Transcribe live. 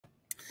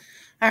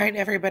All right,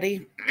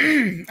 everybody.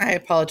 I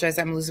apologize.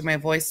 I'm losing my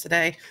voice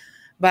today,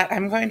 but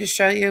I'm going to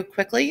show you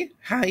quickly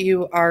how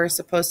you are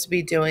supposed to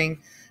be doing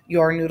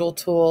your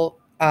newNoodleTool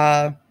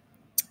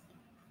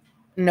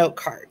note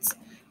cards.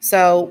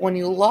 So when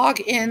you log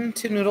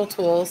into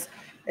newNoodleTools,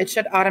 it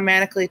should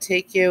automatically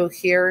take you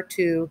here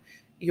to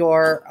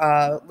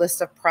your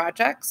list of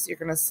projects. You're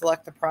going to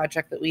select the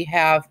project that we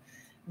have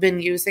been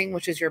using,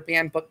 which is your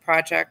banned book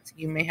project.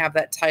 You may have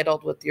that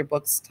titled with your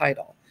book's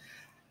title.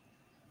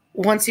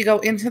 Once you go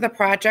into the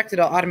project,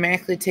 it'll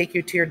automatically take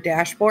you to your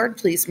dashboard.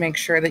 Please make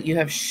sure that you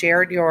have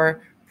shared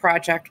your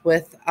project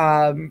with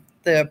the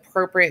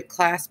appropriate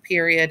class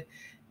period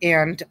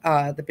and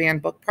the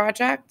banned book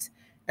project.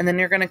 And then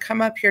you're going to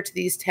come up here to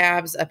these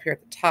tabs up here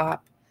at the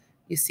top.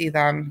 You see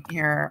them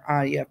here.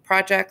 You have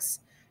projects,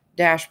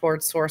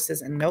 dashboard,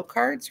 sources, and note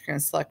cards. You're going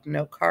to select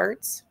note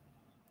cards.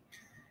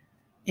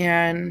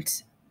 And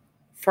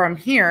from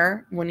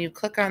here, when you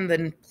click on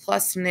the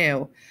plus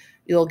new,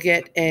 you'll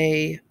get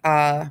a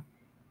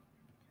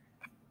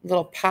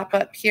little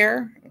pop-up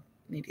here. I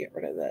need to get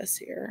rid of this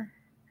here.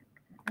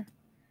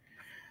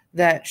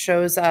 That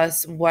shows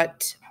us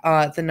what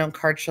the note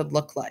card should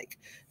look like.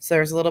 So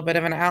there's a little bit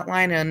of an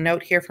outline and a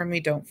note here for me.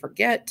 Don't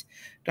forget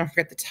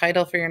the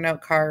title for your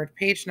note card,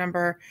 page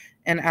number,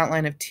 and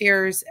outline of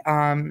tiers.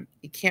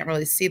 You can't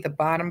really see the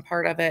bottom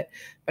part of it,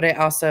 but I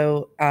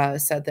also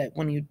said that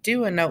when you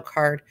do a note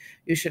card,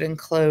 you should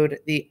include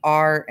the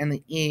R and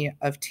the E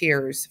of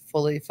tiers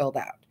fully filled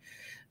out.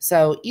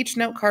 So each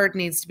note card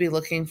needs to be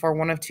looking for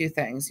one of two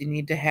things. You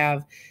need to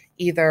have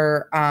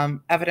either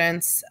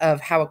evidence of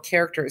how a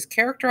character is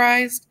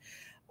characterized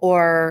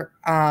or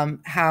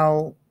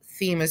how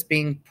theme is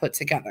being put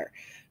together.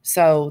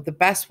 So the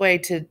best way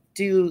to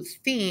do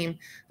theme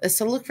is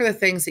to look for the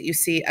things that you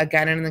see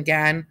again and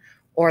again,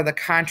 or the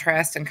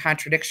contrast and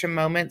contradiction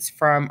moments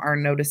from our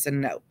notice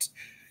and note.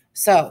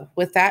 So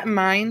with that in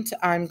mind,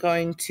 I'm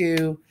going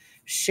to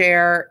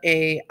share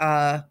a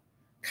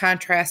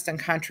contrast and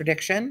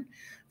contradiction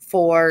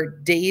for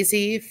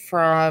Daisy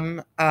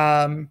from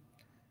The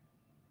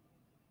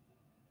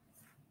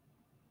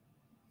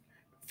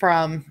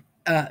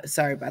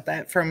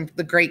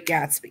Great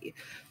Gatsby.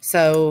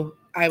 So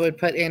I would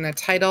put in a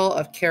title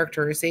of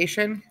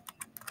characterization,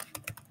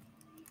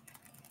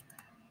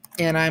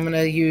 and I'm going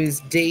to use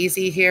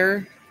Daisy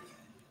here.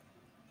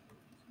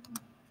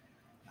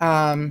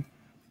 And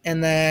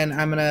then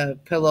I'm going to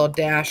put a little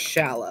dash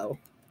shallow,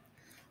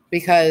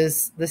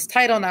 because this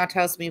title now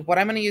tells me what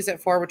I'm going to use it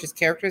for, which is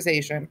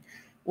characterization,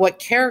 what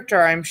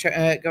character I'm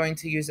going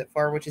to use it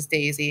for, which is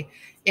Daisy,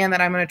 and then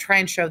I'm going to try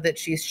and show that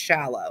she's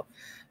shallow.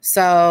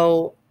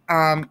 So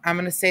I'm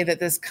going to say that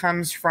this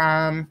comes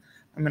from,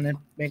 I'm going to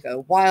make a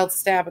wild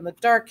stab in the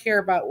dark here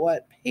about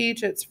what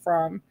page it's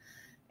from,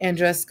 and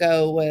just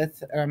go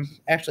with,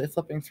 actually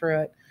flipping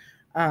through it.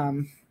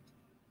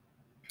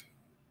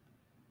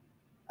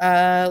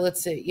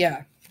 Let's see.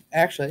 Yeah,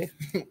 actually,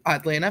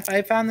 oddly enough,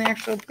 I found the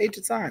actual page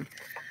it's on.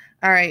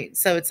 All right,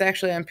 so it's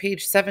actually on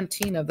page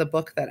 17 of the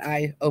book that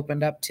I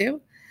opened up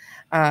to.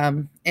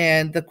 And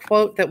the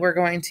quote that we're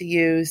going to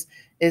use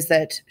is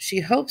that she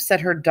hopes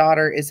that her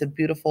daughter is a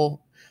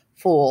beautiful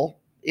fool,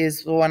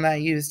 is the one I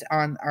used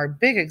on our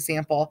big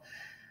example.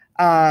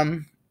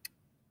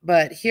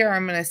 But here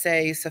I'm going to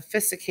say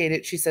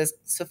sophisticated. She says,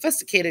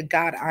 sophisticated,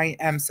 God, I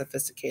am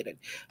sophisticated.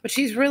 But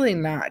she's really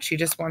not. She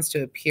just wants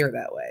to appear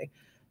that way.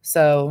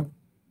 So,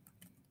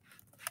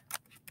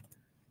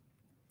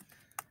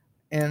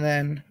 and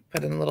then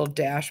put in a little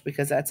dash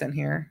because that's in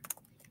here.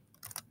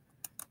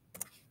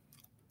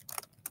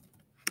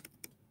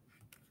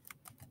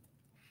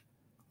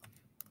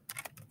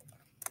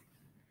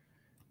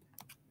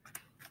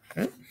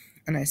 Oh,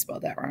 and I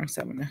spelled that wrong,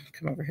 so I'm going to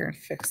come over here and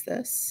fix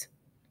this.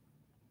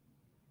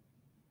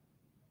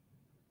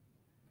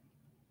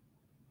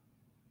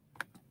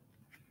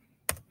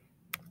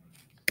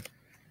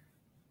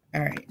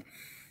 All right.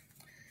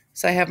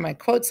 So I have my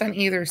quotes on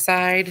either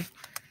side,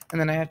 and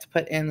then I have to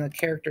put in the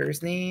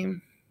character's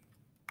name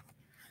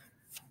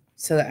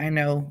so that I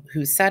know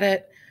who said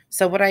it.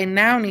 So what I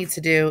now need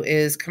to do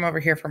is come over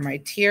here for my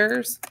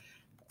tiers,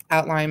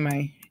 outline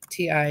my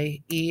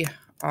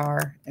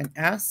T-I-E-R and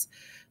S.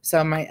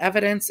 So my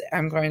evidence,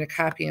 I'm going to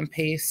copy and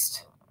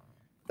paste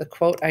the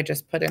quote I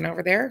just put in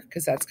over there,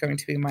 because that's going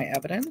to be my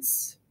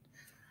evidence.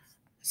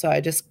 So I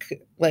just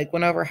went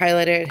over,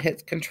 highlighted it,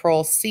 hit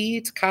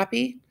Control-C to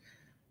copy,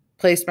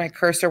 placed my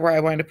cursor where I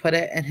wanted to put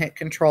it, and hit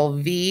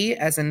Control-V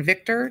as in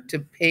Victor to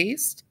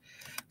paste.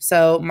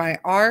 So my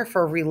R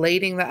for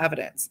relating the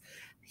evidence.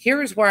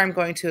 Here's where I'm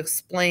going to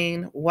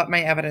explain what my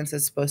evidence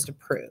is supposed to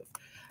prove.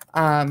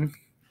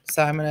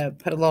 So I'm going to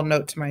put a little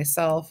note to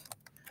myself.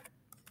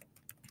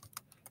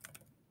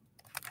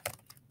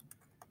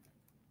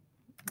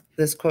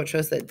 This quote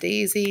shows that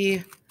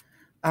Daisy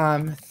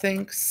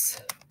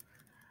thinks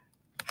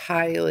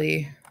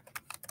highly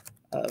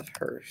of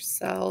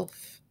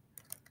herself.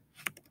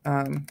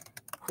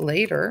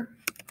 Later,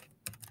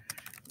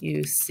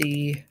 you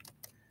see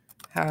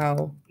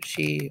how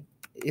she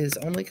is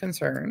only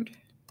concerned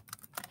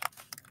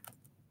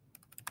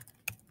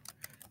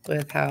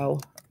with how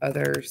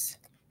others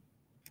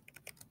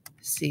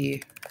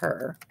see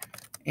her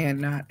and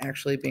not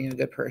actually being a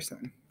good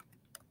person.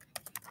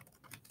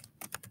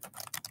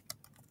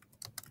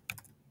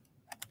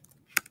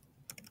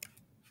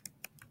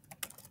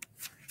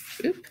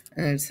 Oop.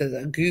 And it says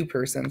a goo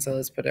person, so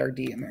let's put our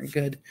D in there.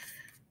 Good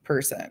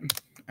person.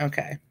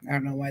 Okay. I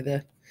don't know why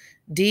the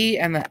D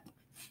and the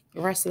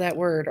rest of that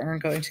word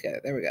aren't going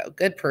together. There we go.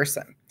 Good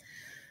person.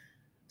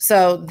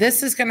 So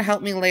this is going to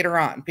help me later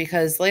on,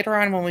 because later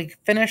on when we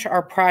finish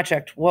our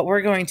project, what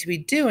we're going to be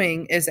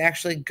doing is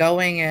actually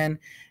going in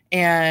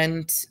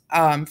and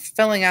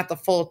filling out the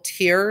full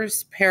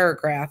tiers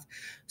paragraph,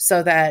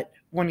 so that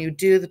when you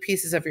do the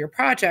pieces of your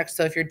project,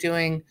 so if you're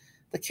doing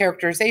the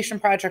characterization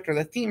project or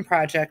the theme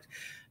project,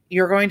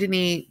 you're going to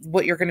need,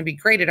 what you're going to be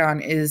graded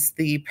on is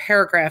the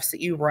paragraphs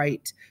that you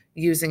write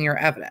using your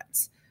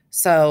evidence.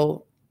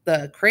 So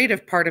the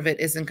creative part of it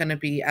isn't going to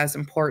be as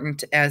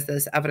important as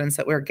this evidence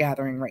that we're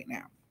gathering right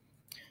now.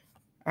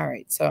 All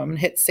right, so I'm going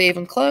to hit save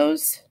and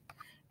close.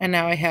 And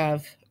now I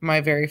have my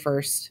very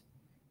first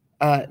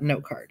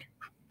note card.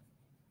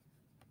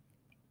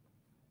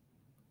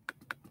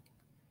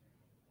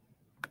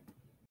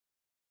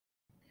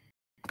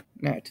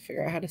 Now I have to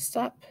figure out how to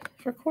stop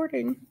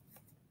recording.